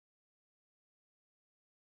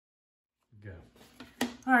Go.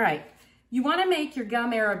 All right. You want to make your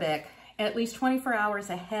gum arabic at least 24 hours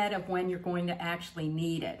ahead of when you're going to actually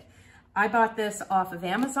need it. I bought this off of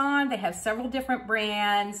Amazon. They have several different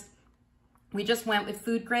brands. We just went with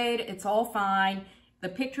food grade. It's all fine. The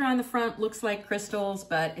picture on the front looks like crystals,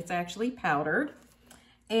 but it's actually powdered.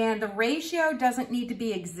 And the ratio doesn't need to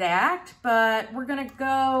be exact, but we're gonna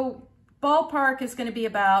go, ballpark is gonna be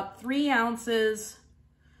about 3 ounces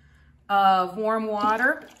of warm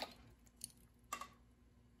water.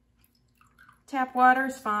 Tap water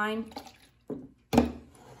is fine.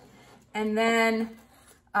 And then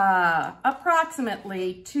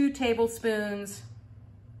approximately 2 tablespoons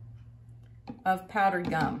of powdered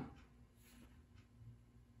gum.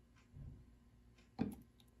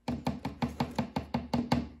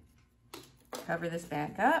 Cover this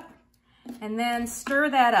back up and then stir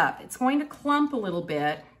that up. It's going to clump a little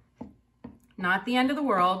bit, not the end of the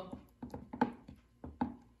world.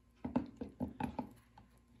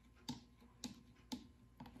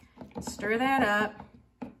 Stir that up.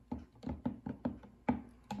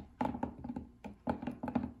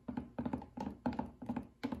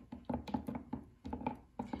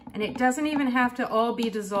 And it doesn't even have to all be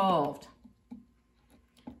dissolved.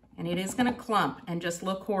 And it is going to clump and just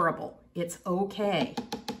look horrible. It's okay.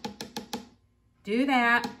 Do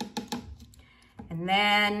that. And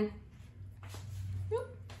then,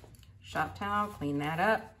 shop towel, clean that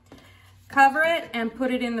up. Cover it and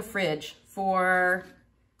put it in the fridge for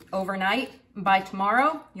overnight. By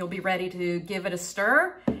tomorrow, you'll be ready to give it a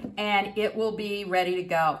stir and it will be ready to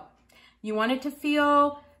go. You want it to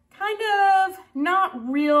feel kind of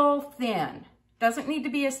not real thin. Doesn't need to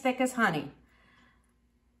be as thick as honey.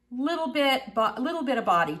 Little bit of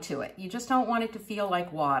body to it. You just don't want it to feel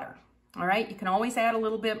like water. All right, you can always add a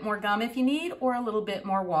little bit more gum if you need, or a little bit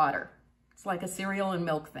more water. It's like a cereal and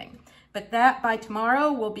milk thing. But that by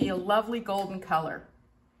tomorrow will be a lovely golden color.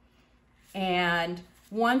 And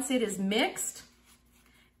once it is mixed,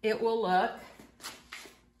 it will look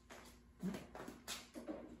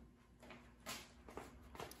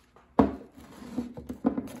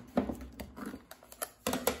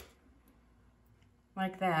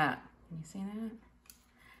like that. Can you see that?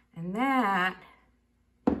 And that,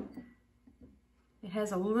 it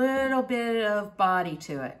has a little bit of body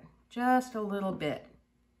to it. Just a little bit.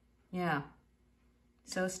 Yeah.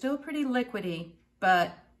 So still pretty liquidy,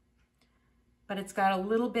 but it's got a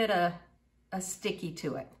little bit of a sticky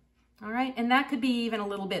to it. All right, and that could be even a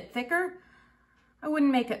little bit thicker. I wouldn't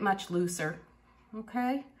make it much looser,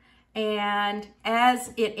 okay? And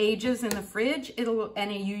as it ages in the fridge,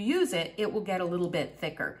 and you use it, it will get a little bit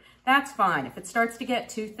thicker. That's fine. If it starts to get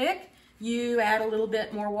too thick, you add a little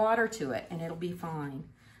bit more water to it and it'll be fine.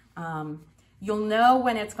 You'll know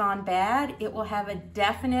when it's gone bad. It will have a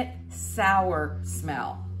definite sour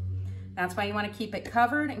smell. That's why you want to keep it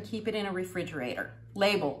covered and keep it in a refrigerator,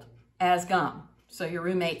 labeled as gum, so your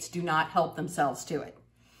roommates do not help themselves to it.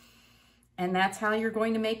 And that's how you're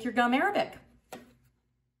going to make your gum arabic.